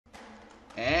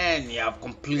and you have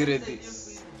completed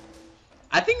this.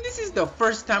 I think this is the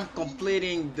first time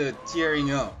completing the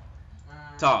tearing up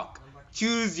talk.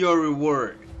 Choose your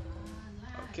reward.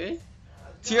 Okay.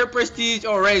 Tier prestige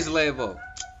or raise level?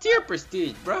 Tier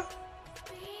prestige, bro.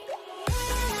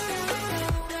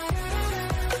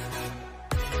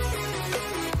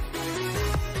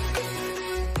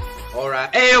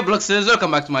 Alright, hey yo Bloxers,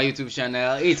 welcome back to my YouTube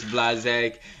channel. It's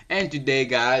BlaZaCkk, and today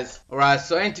guys,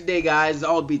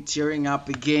 I'll be tearing up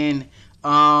again.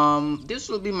 This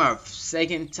will be my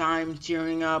second time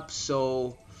tearing up,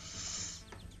 so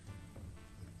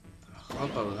I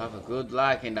hope I will have a good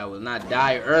luck and I will not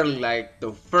die early like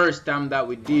the first time that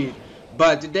we did.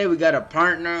 But today we got a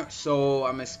partner, so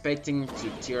I'm expecting to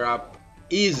tear up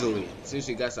easily since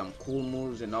we got some cool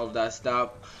moves and all that stuff.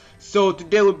 So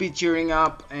today we'll be cheering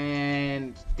up,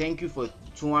 and thank you for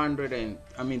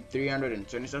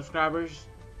 320 subscribers.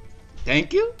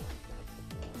 Thank you.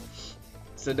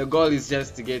 So the goal is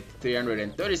just to get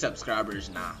 330 subscribers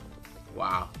now.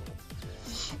 Wow.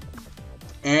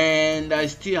 And I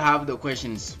still have the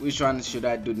questions. Which one should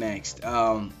I do next?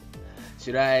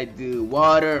 Should I do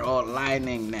water or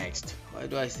lightning next? Why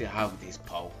do I still have this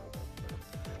pole?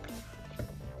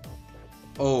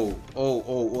 Oh,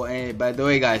 and by the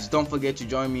way guys, don't forget to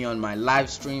join me on my live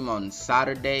stream on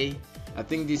Saturday. I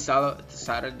think this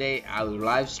Saturday I will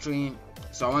live stream,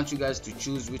 so I want you guys to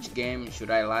choose which game should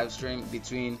I live stream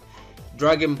between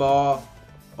Dragon Ball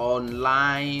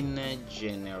Online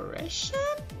Generation,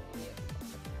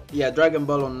 Dragon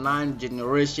Ball Online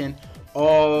Generation,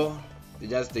 or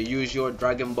just the usual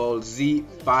Dragon Ball Z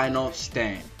Final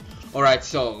Stand. Alright,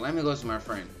 so let me go to my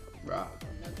friend, bro.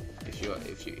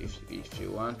 If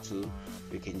you want to,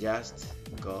 we can just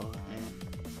go and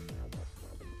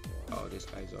this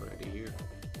guy's already here.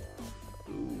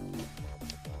 Ooh.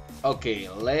 Okay,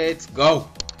 let's go.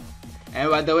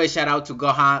 And by the way, shout out to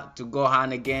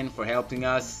Gohan again for helping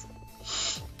us.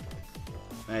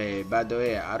 Hey, by the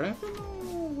way, I don't even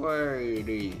know where it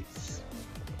is.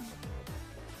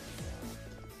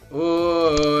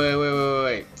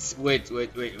 Oh, wait.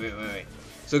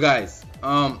 So guys,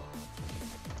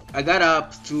 I got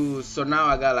up to, so now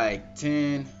I got like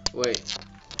 10. Wait.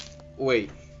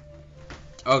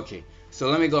 Okay, so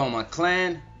let me go on my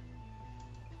clan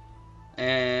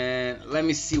and let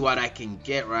me see what I can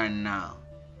get right now.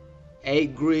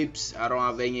 8 grips. I don't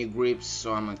have any grips,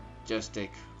 so I'm gonna just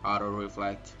take auto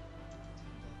reflect,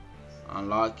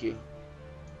 unlock you,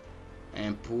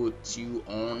 and put you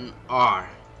on R.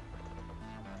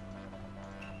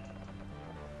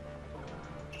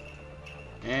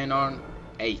 And on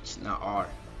H, not R.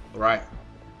 Right.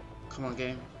 Come on,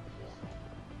 game.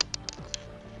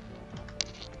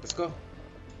 Let's go.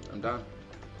 I'm done.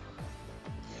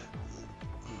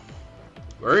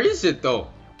 Where is it though?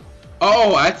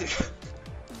 Oh, why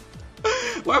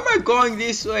am I going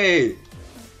this way?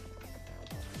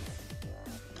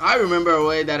 I remember a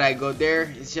way that I go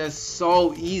there. It's just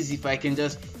so easy if I can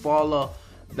just follow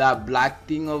that black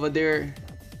thing over there.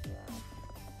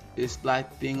 This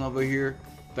black thing over here.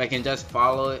 If I can just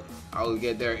follow it, I will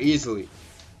get there easily.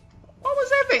 What was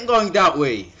that thing going that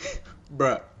way?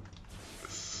 Bruh.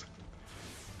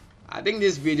 I think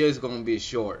this video is gonna be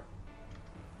short.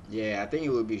 Yeah, I think it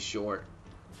will be short.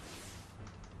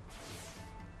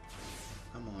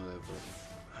 I'm on level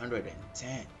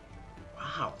 110.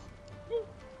 Wow.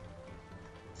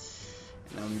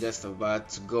 And I'm just about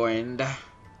to go in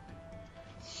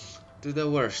to the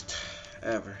worst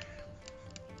ever.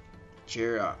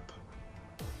 Cheer up.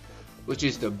 Which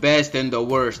is the best and the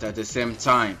worst at the same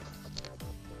time.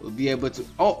 We'll be able to.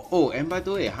 And by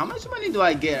the way, how much money do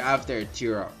I get after a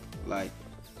tear up? Like,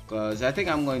 cause I think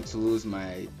I'm going to lose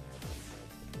my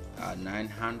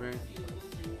 900.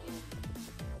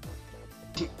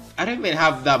 I don't even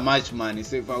have that much money,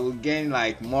 so if I would gain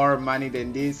like more money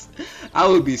than this, I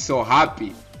would be so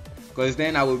happy. Cause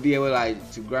then I will be able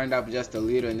to grind up just a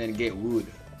little and then get wood,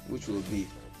 which will be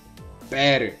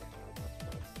better.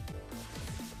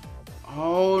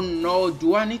 Oh no,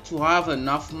 do I need to have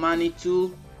enough money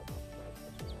too?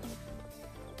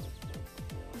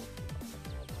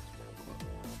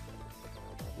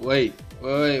 Wait.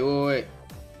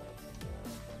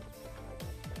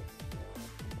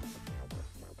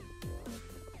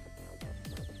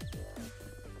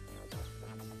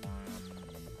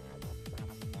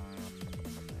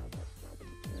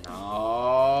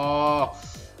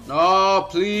 No,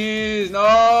 please, no.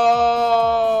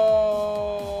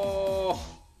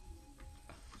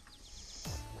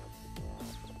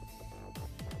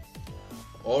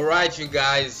 Alright you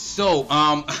guys, so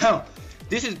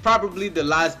this is probably the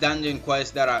last dungeon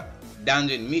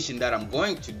mission that I'm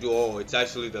going to do. Oh, it's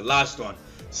actually the last one.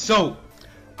 So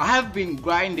I have been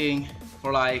grinding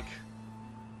for like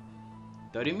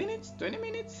 30 minutes, 20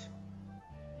 minutes,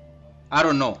 I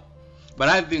don't know, but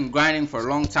I've been grinding for a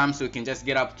long time so we can just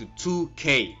get up to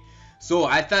 2k. So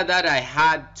I thought that I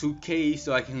had 2k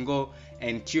so I can go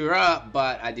and tier up,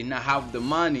 but I did not have the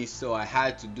money, so I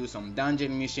had to do some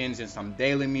dungeon missions and some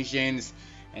daily missions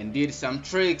and did some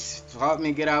tricks to help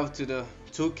me get up to the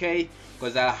 2k,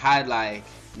 because I had like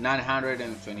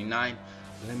 929.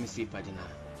 Let me see if I did not.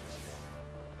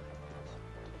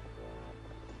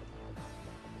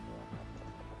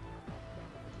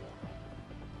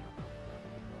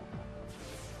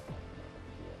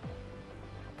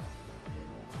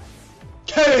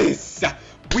 Case,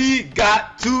 we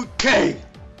got 2k.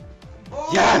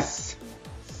 Yes,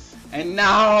 and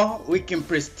now we can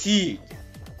prestige.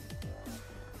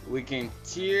 We can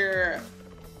tier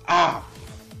up.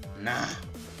 Nah,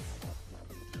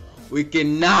 we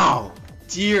can now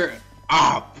tier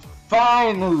up.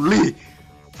 Finally.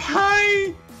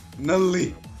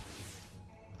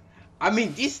 I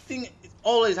mean, this thing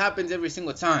always happens every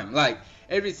single time. Like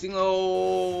every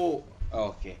single.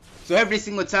 Okay, so every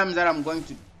single time that I'm going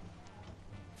to.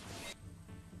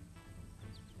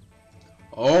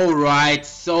 Alright,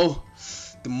 so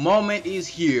the moment is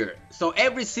here. So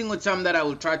every single time that I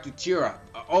will try to cheer up,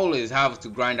 I always have to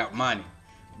grind up money.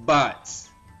 But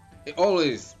it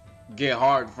always get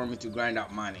hard for me to grind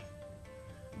up money.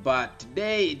 But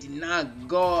today it did not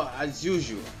go as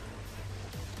usual.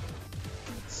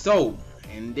 So,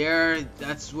 and there,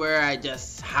 that's where I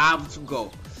just have to go.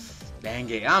 Dang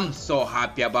it, I'm so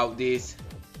happy about this.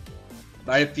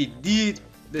 But if it did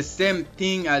the same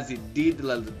thing as it did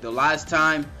the last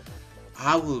time,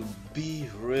 I will be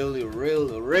really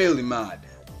mad.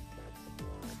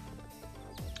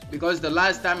 Because the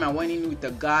last time I went in with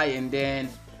a guy and then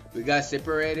we got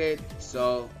separated,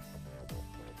 so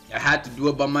I had to do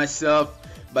it by myself.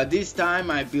 But this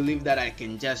time I believe that I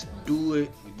can just do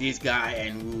it with this guy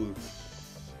and we will.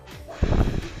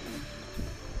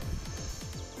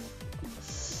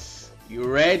 You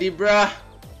ready, bruh?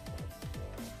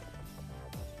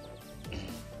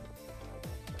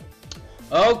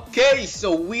 Okay,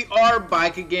 so we are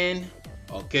back again.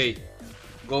 Okay,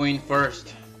 going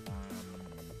first.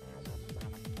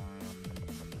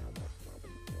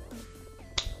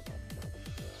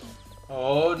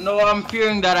 Oh no, I'm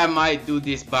fearing that I might do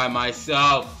this by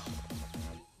myself.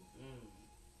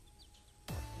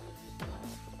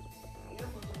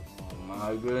 Oh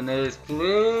my goodness,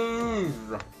 please.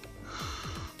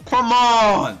 Come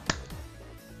on,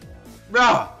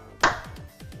 bruh.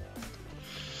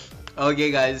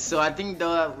 Okay guys, so I think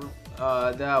the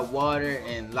water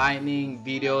and lightning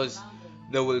videos,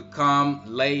 they will come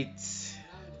late.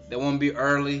 They won't be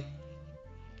early.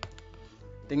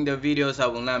 I think the videos, I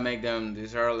will not make them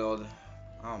this early. Oh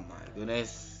my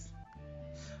goodness,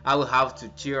 I will have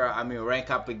to rank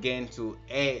up again to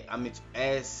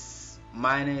S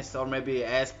minus or maybe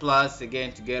S plus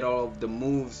again to get all of the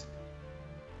moves.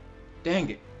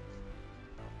 Dang it.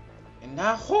 And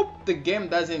I hope the game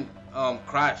doesn't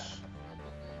crash,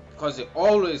 because it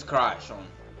always crash on.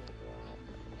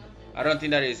 I don't think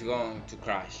that it's going to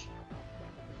crash.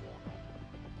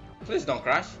 Please don't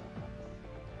crash.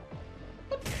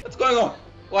 What's going on?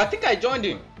 Oh, I think I joined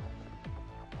him.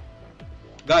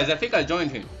 Guys, I think I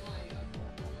joined him.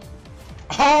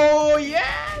 Oh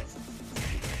yes!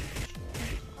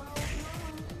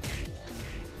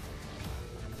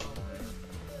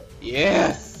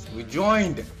 Yes, we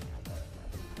joined.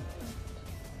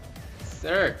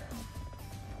 Sir.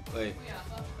 Wait.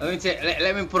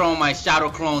 Let me put on my shadow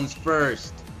clones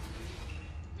first,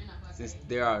 since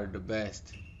they are the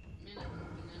best.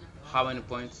 How many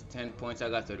points? 10 points. I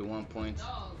got 31 points.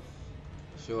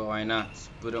 Sure, why not?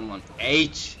 Put them on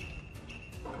H.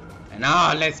 And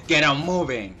now let's get them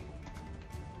moving.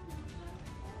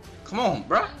 Come on,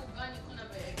 bro.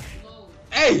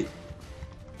 Hey!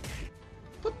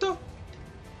 What the?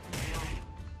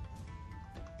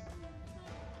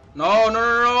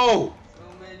 No.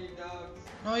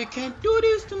 No, you can't do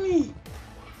this to me.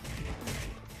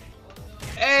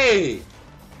 Hey!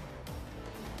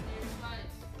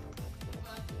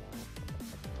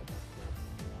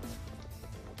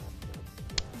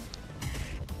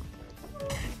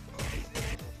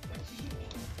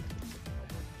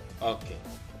 Okay.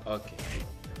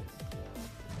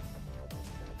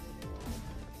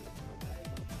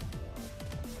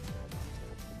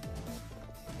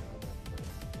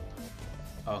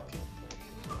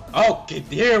 Okay,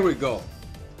 there we go.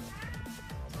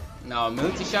 Now,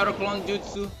 multi-shadow clone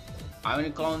jutsu. How many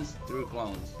clones? 3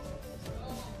 clones.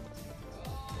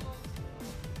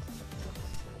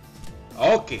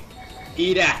 Okay.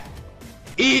 Eat that.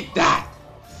 Eat that.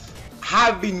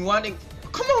 I've been wanting.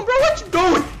 Come on, bro. What you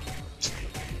doing?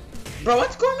 Bro,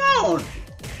 what's going on?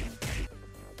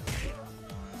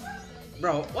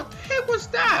 Bro, what the heck was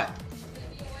that?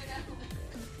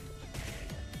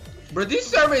 Bro, this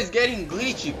server is getting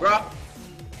glitchy, bro.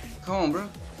 Come on, bro.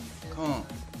 Come on.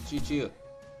 Chill.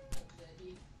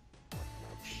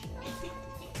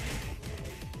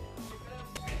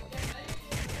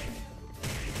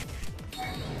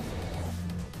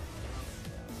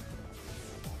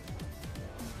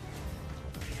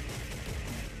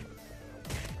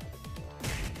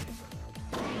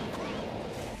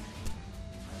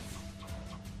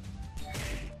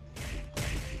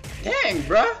 Dang,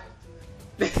 bro.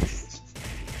 It's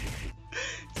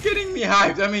getting me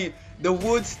hyped. I mean, the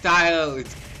wood style,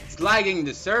 it's lagging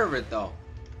the server though.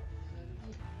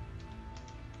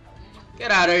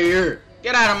 Get out of here.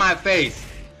 Get out of my face.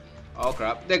 Oh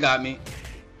crap, they got me.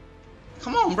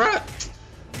 Come on, bro.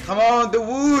 Come on, the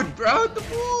wood, bro. The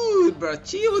wood, bro.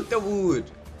 Chill with the wood.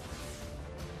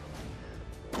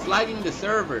 It's lagging the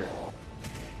server.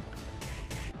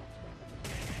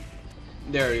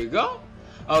 There you go.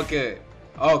 Okay.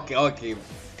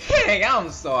 Dang,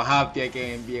 I'm so happy I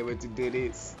can be able to do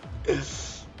this. The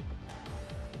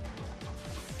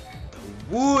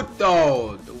wood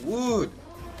though, the wood.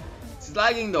 It's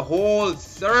lagging the whole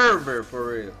server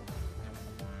for real.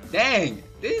 Dang,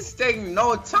 this is taking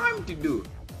no time to do.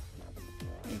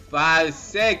 In 5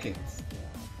 seconds.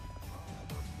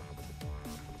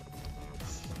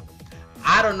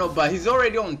 I don't know, but he's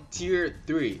already on tier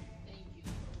 3.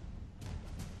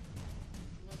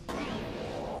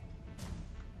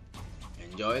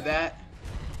 Enjoy that.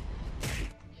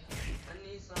 I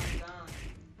need some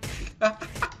gun.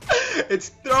 It's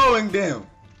throwing them.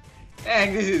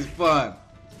 Dang, this is fun.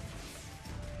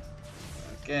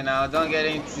 Okay, now don't get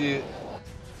into.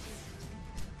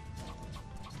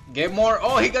 Get more.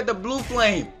 Oh, he got the blue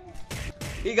flame.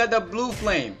 He got the blue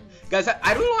flame. Guys,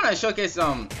 I really want to showcase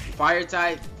some fire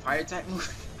type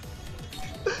moves.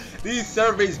 This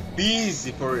server is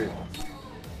busy for it.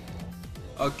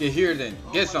 Okay, here then.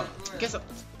 Get some.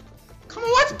 Come on,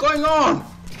 what's going on?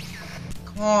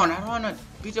 Come on, I don't wanna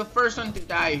be the first one to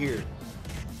die here.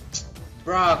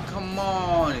 Bruh, come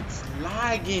on, it's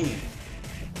lagging.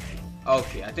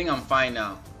 Okay, I think I'm fine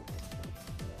now.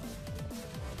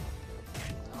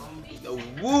 The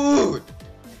wood.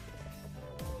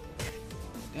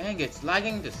 Dang, it's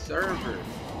lagging the server.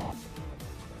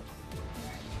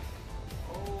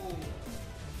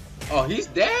 Oh, he's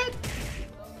dead?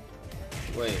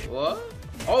 Wait, what?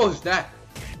 Oh, it's that.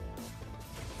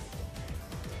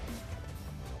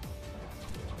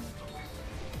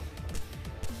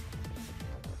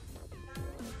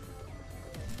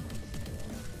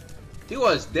 He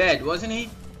was dead, wasn't he?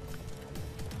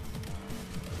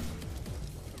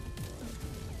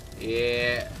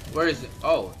 Yeah. Where is it?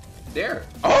 Oh, there.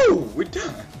 Oh, we're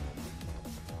done.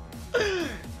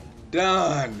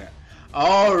 Done.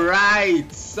 All right.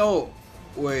 So,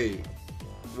 wait.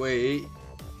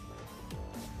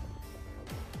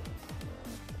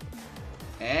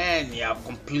 And you have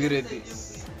completed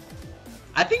this.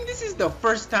 I think this is the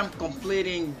first time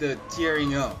completing the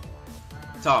tearing up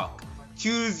talk.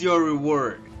 Choose your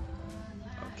reward.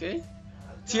 Okay.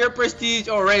 Tier prestige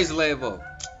or raise level.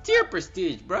 Tier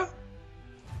prestige, bro.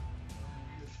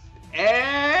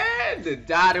 And the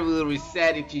data will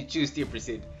reset if you choose tier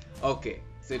prestige. Okay.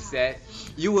 So it said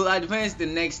you will advance the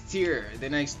next tier.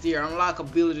 Unlock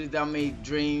ability that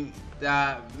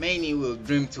many will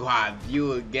dream to have. You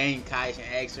will gain cash and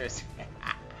extras.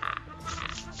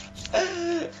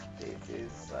 This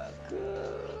is so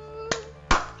cool.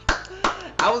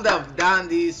 I would have done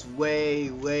this way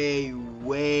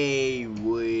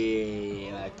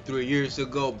like 3 years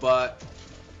ago, but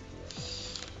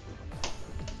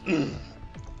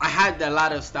I had a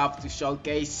lot of stuff to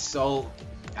showcase, so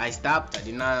I stopped. I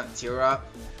did not tear up,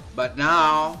 but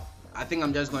now I think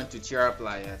I'm just going to tear up,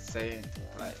 like I say,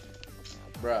 like,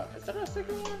 bruh, is that a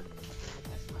second one?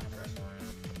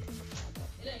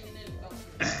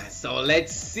 So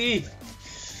let's see.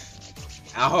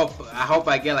 I hope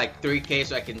I get like 3K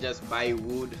so I can just buy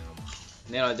wood.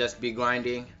 Then I'll just be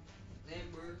grinding.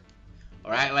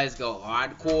 Alright, let's go.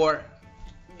 Hardcore.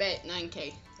 Bet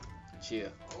 9K. Chill.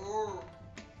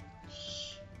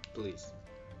 Please.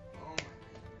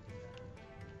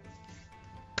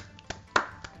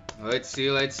 Let's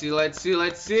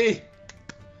see.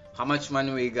 How much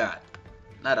money we got?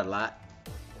 Not a lot.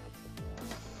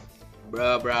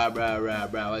 Bruh,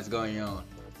 what's going on?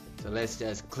 So let's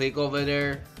just click over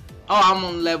there. Oh, I'm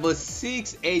on level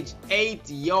 6, age 8,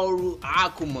 Yoru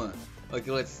Akuma. Okay,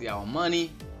 let's see our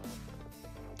money.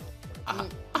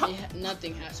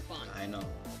 Nothing has spawned. I know.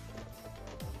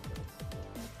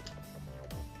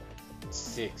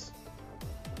 6.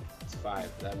 It's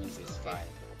 5. That means it's 5.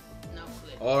 Now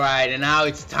click. Alright, and now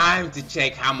it's time to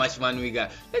check how much money we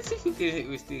got. Let's see if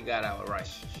we still got our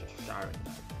rush.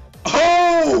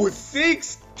 Oh,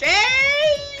 6K!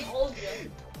 Told ya.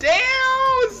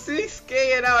 Damn,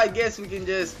 6K, and now I guess we can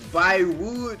just buy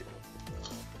wood.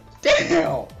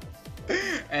 Damn!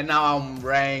 And now I'm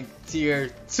ranked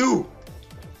tier 2.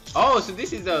 Oh, so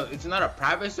this is it's not a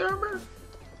private server?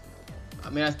 I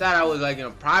mean, I thought I was like in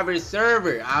a private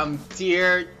server. I'm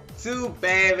tier 2,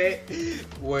 baby.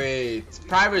 Wait, it's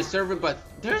private server, but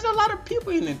there's a lot of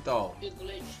people in it though. It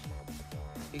glitched.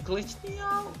 It glitched me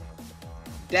out.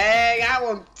 Dang,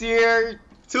 I'm tier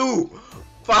 2.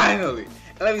 Finally.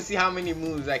 Let me see how many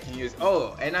moves I can use.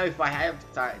 Oh, and now if I have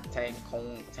tank,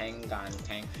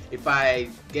 if I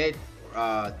get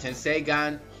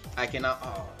Tensegan, I cannot.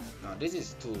 Oh no, this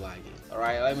is too laggy. All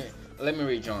right, let me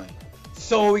rejoin.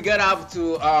 So we got up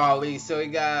to so we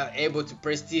got able to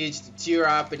prestige to tier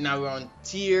up, and now we're on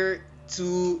tier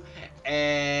 2.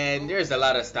 And there's a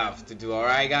lot of stuff to do. All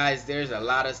right, guys, there's a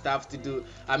lot of stuff to do.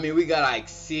 I mean, we got like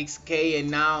 6K,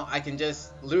 and now I can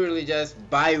just literally just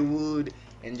buy wood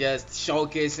and just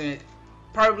showcase it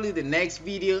probably the next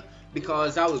video,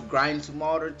 because I will grind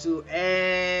tomorrow too.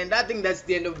 And I think that's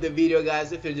the end of the video,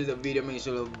 guys. If you enjoyed the video, make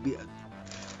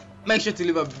sure to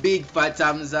leave a big fat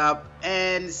thumbs up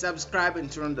and subscribe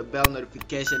and turn on the bell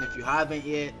notification if you haven't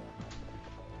yet.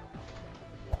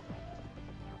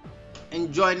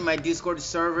 And join my Discord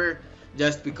server,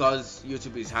 just because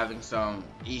YouTube is having some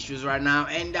issues right now.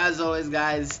 And as always,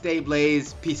 guys, stay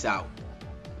blaze. Peace out.